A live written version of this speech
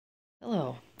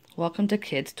Hello, welcome to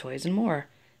Kids, Toys, and More,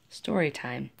 Story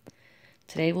Time.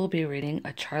 Today we'll be reading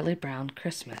A Charlie Brown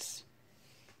Christmas.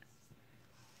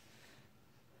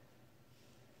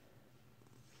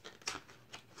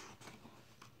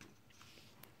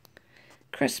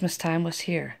 Christmas time was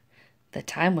here, the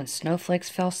time when snowflakes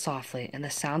fell softly and the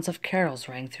sounds of carols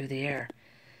rang through the air.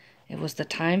 It was the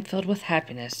time filled with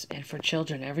happiness, and for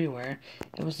children everywhere,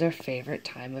 it was their favorite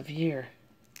time of year.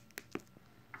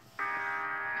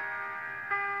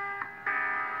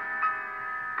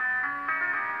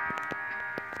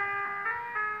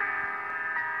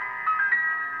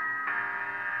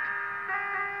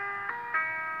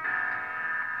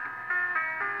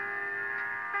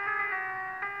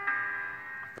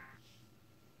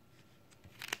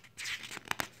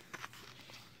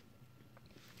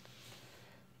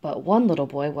 But one little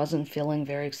boy wasn't feeling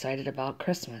very excited about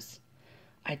Christmas.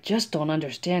 "I just don't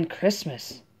understand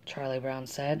Christmas," Charlie Brown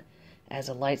said, as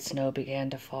a light snow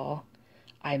began to fall.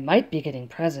 "I might be getting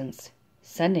presents,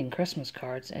 sending Christmas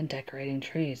cards, and decorating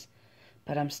trees,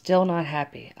 but I'm still not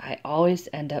happy. I always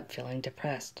end up feeling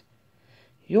depressed."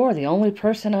 "You're the only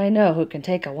person I know who can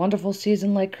take a wonderful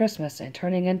season like Christmas and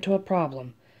turning it into a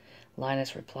problem,"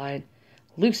 Linus replied.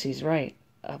 "Lucy's right.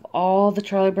 Of all the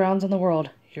Charlie Browns in the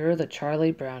world, you're the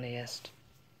Charlie Browniest."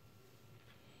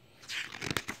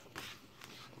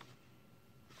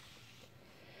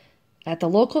 At the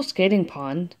local skating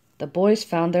pond, the boys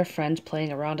found their friends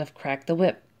playing a round of Crack the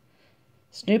Whip.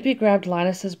 Snoopy grabbed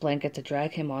Linus's blanket to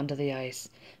drag him onto the ice,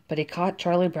 but he caught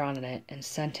Charlie Brown in it and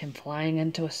sent him flying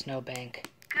into a snowbank.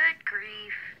 Good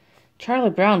grief.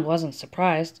 Charlie Brown wasn't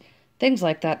surprised. Things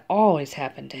like that always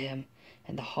happened to him.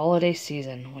 In the holiday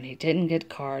season, when he didn't get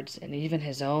cards and even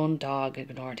his own dog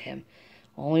ignored him,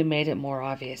 only made it more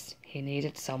obvious he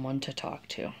needed someone to talk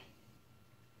to.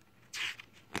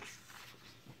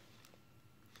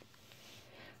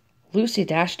 Lucy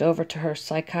dashed over to her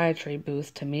psychiatry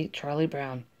booth to meet Charlie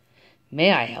Brown.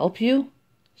 "May I help you?"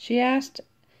 she asked.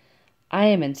 "I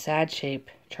am in sad shape,"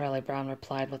 Charlie Brown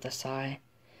replied with a sigh.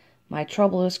 "My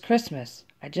trouble is Christmas.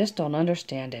 I just don't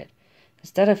understand it.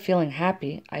 Instead of feeling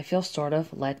happy, I feel sort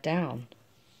of let down."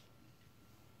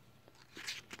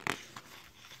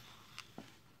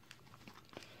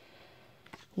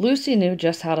 Lucy knew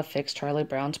just how to fix Charlie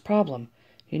Brown's problem.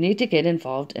 "You need to get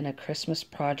involved in a Christmas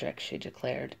project," she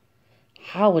declared.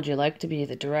 "How would you like to be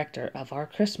the director of our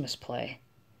Christmas play?"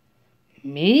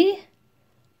 "Me?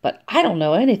 But I don't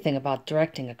know anything about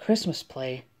directing a Christmas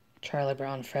play," Charlie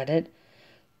Brown fretted.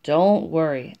 "Don't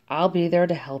worry, I'll be there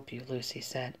to help you," Lucy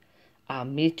said. "I'll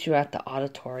meet you at the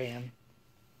auditorium."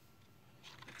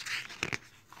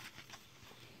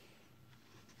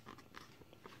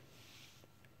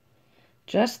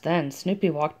 Just then, Snoopy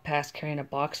walked past carrying a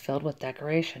box filled with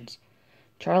decorations.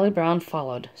 Charlie Brown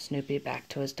followed Snoopy back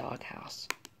to his doghouse.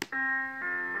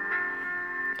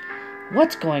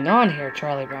 "What's going on here?"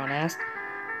 Charlie Brown asked.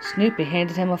 Snoopy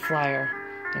handed him a flyer,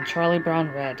 and Charlie Brown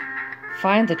read,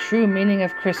 "Find the true meaning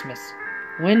of Christmas.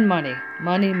 Win money,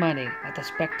 money, money at the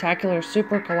spectacular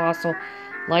Super Colossal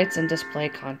Lights and Display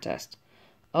Contest."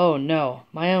 "Oh no,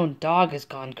 my own dog has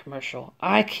gone commercial.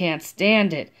 I can't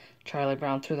stand it." Charlie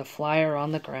Brown threw the flyer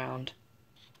on the ground.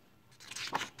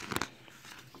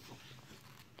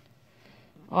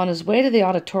 On his way to the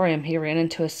auditorium, he ran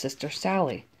into his sister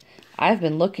Sally. "I've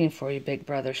been looking for you, Big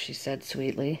Brother," she said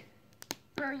sweetly.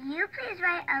 Will you please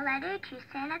write a letter to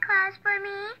Santa Claus for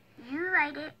me? You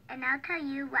write it, and I'll tell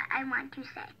you what I want to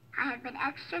say. I have been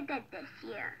extra good this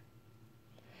year.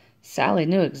 Sally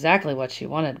knew exactly what she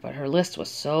wanted, but her list was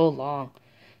so long.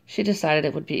 She decided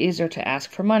it would be easier to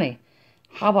ask for money.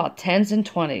 "How about 10s and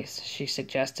 20s?" she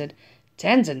suggested.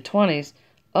 "10s and 20s?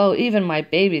 Oh, even my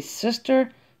baby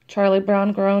sister?" Charlie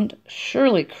Brown groaned.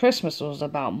 "Surely Christmas was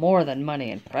about more than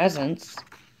money and presents."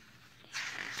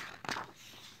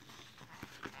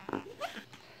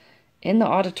 In the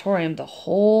auditorium, the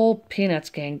whole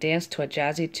Peanuts gang danced to a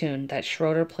jazzy tune that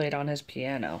Schroeder played on his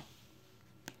piano.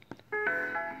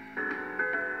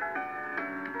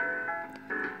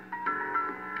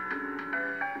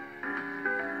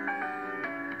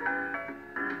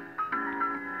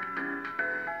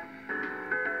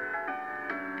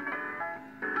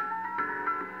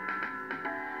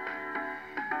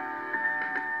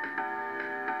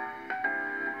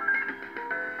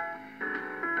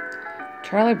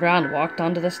 Charlie Brown walked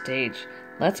onto the stage.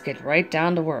 "Let's get right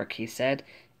down to work," he said.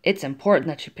 "It's important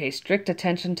that you pay strict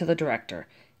attention to the director.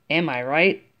 Am I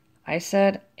right?" I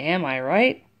said, "Am I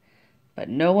right?" But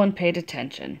no one paid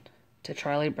attention to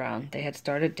Charlie Brown. They had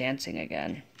started dancing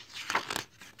again.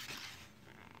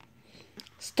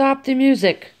 "Stop the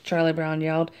music!" Charlie Brown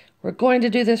yelled. "We're going to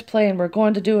do this play, and we're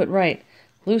going to do it right.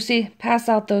 Lucy, pass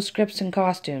out those scripts and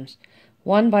costumes.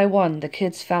 One by one, the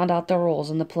kids found out their roles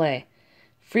in the play.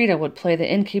 Frida would play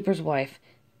the innkeeper's wife,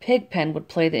 Pigpen would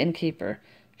play the innkeeper,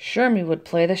 Shermie would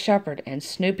play the shepherd, and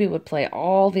Snoopy would play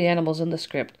all the animals in the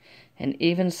script, and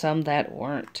even some that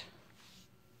weren't.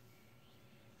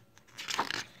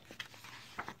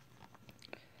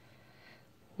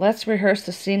 Let's rehearse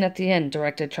the scene at the end,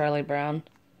 directed Charlie Brown.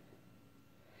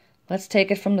 Let's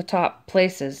take it from the top.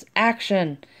 Places.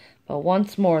 Action! But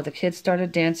once more the kids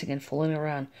started dancing and fooling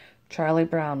around. Charlie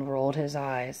Brown rolled his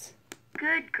eyes.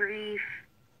 Good grief.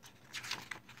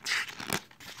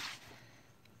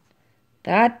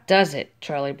 That does it,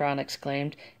 Charlie Brown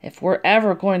exclaimed. If we're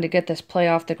ever going to get this play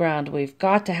off the ground, we've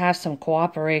got to have some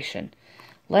cooperation.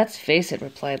 Let's face it,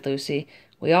 replied Lucy.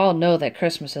 We all know that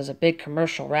Christmas is a big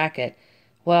commercial racket.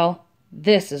 Well,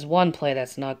 this is one play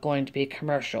that's not going to be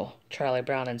commercial, Charlie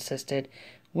Brown insisted.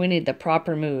 We need the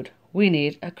proper mood. We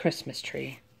need a Christmas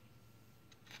tree.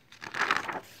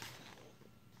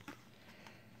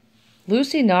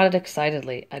 Lucy nodded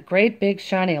excitedly. A great big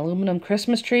shiny aluminum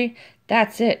Christmas tree?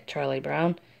 That's it, Charlie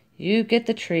Brown. You get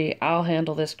the tree, I'll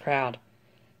handle this crowd.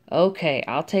 Okay,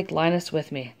 I'll take Linus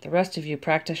with me. The rest of you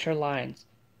practice your lines.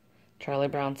 Charlie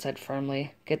Brown said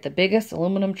firmly. Get the biggest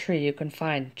aluminum tree you can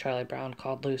find, Charlie Brown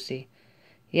called Lucy.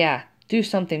 Yeah, do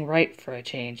something right for a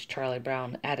change, Charlie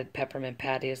Brown added Peppermint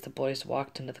Patty as the boys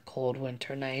walked into the cold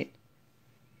winter night.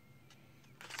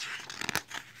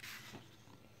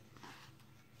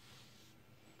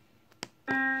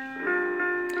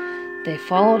 They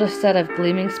followed a set of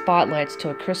gleaming spotlights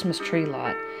to a Christmas tree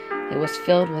lot. It was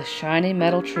filled with shiny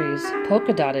metal trees,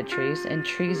 polka-dotted trees, and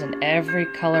trees in every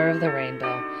color of the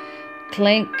rainbow.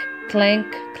 Clank,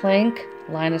 clank, clank,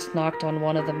 Linus knocked on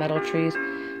one of the metal trees.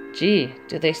 Gee,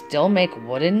 do they still make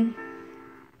wooden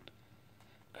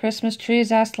Christmas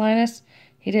trees? Asked Linus.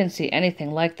 He didn't see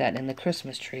anything like that in the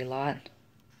Christmas tree lot.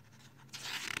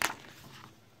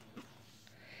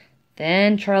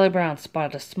 Then Charlie Brown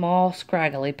spotted a small,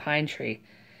 scraggly pine tree.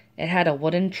 It had a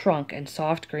wooden trunk and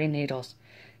soft green needles.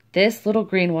 This little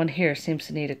green one here seems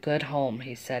to need a good home,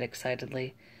 he said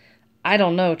excitedly. I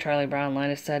don't know, Charlie Brown,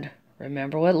 Linus said.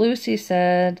 Remember what Lucy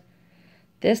said.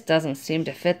 This doesn't seem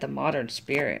to fit the modern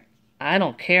spirit. I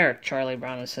don't care, Charlie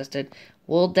Brown insisted.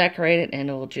 We'll decorate it and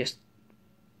it'll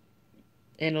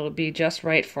be just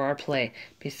right for our play.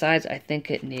 Besides, I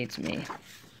think it needs me.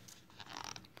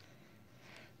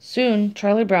 Soon,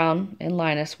 Charlie Brown and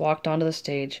Linus walked onto the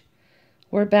stage.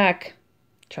 We're back,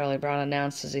 Charlie Brown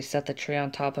announced as he set the tree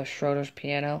on top of Schroeder's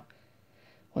piano.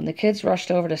 When the kids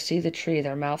rushed over to see the tree,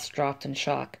 their mouths dropped in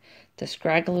shock. The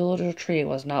scraggly little tree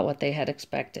was not what they had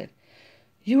expected.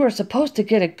 You are supposed to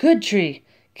get a good tree.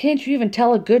 Can't you even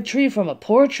tell a good tree from a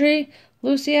poor tree?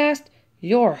 Lucy asked.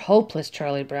 You're hopeless,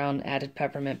 Charlie Brown, added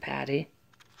Peppermint Patty.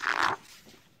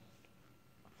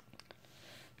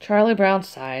 Charlie Brown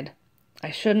sighed. I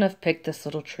shouldn't have picked this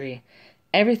little tree.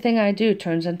 Everything I do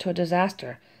turns into a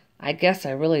disaster. I guess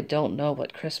I really don't know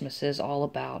what Christmas is all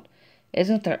about.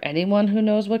 Isn't there anyone who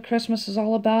knows what Christmas is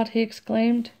all about? He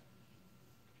exclaimed.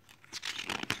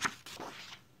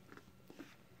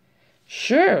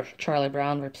 Sure, Charlie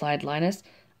Brown, replied Linus.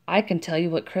 I can tell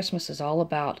you what Christmas is all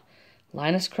about.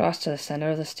 Linus crossed to the center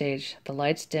of the stage. The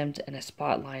lights dimmed and a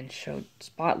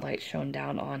spotlight shone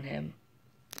down on him.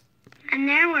 And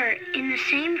there were, in the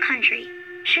same country,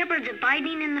 shepherds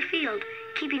abiding in the field,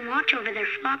 keeping watch over their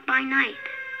flock by night.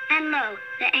 And lo,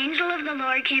 the angel of the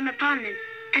Lord came upon them,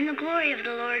 and the glory of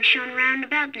the Lord shone round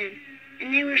about them,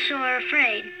 and they were sore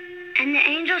afraid. And the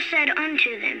angel said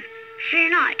unto them,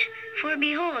 Fear not, for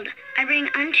behold, I bring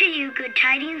unto you good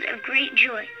tidings of great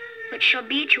joy, which shall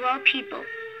be to all people.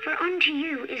 For unto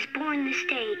you is born this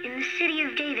day in the city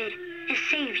of David a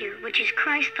Savior, which is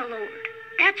Christ the Lord.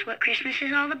 That's what Christmas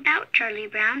is all about, Charlie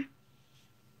Brown.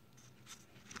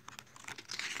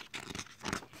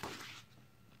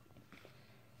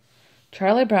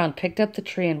 Charlie Brown picked up the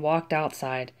tree and walked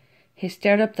outside. He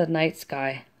stared up the night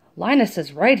sky. Linus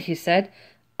is right, he said.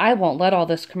 I won't let all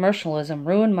this commercialism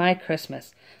ruin my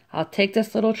Christmas. I'll take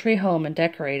this little tree home and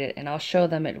decorate it, and I'll show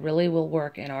them it really will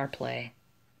work in our play.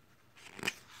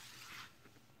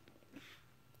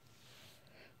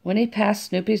 When he passed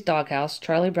Snoopy's doghouse,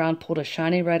 Charlie Brown pulled a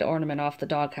shiny red ornament off the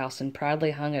doghouse and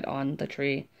proudly hung it on the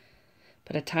tree.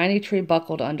 But a tiny tree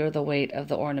buckled under the weight of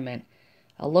the ornament.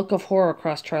 A look of horror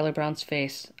crossed Charlie Brown's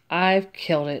face. I've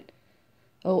killed it.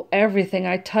 Oh, everything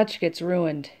I touch gets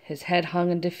ruined. His head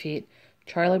hung in defeat.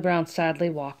 Charlie Brown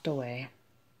sadly walked away.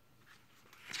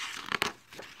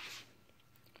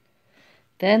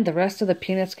 Then the rest of the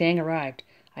Peanuts gang arrived.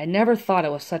 I never thought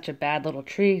it was such a bad little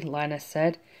tree, Linus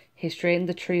said. He straightened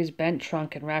the tree's bent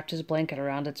trunk and wrapped his blanket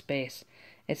around its base.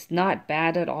 It's not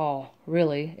bad at all,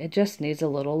 really. It just needs a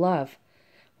little love."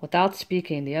 Without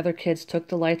speaking, the other kids took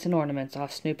the lights and ornaments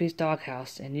off Snoopy's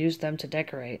doghouse and used them to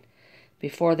decorate.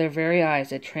 Before their very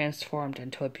eyes, it transformed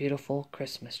into a beautiful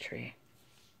Christmas tree.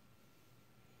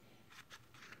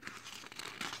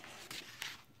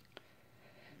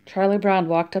 Charlie Brown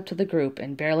walked up to the group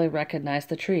and barely recognized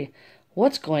the tree.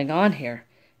 "What's going on here?"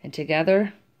 And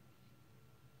together,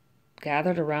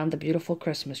 gathered around the beautiful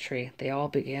Christmas tree, they all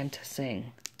began to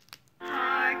sing.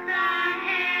 Hark the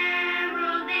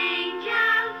herald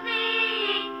angels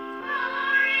sing,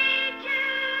 glory to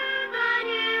the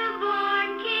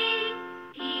newborn King.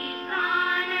 Peace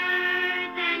on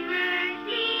earth and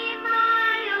mercy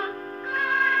mild,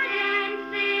 God and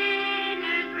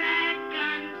sinners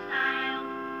reconciled.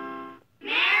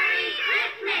 Merry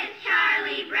Christmas,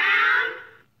 Charlie Brown!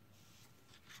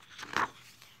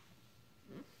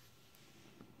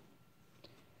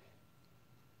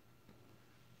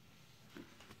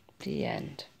 The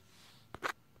end.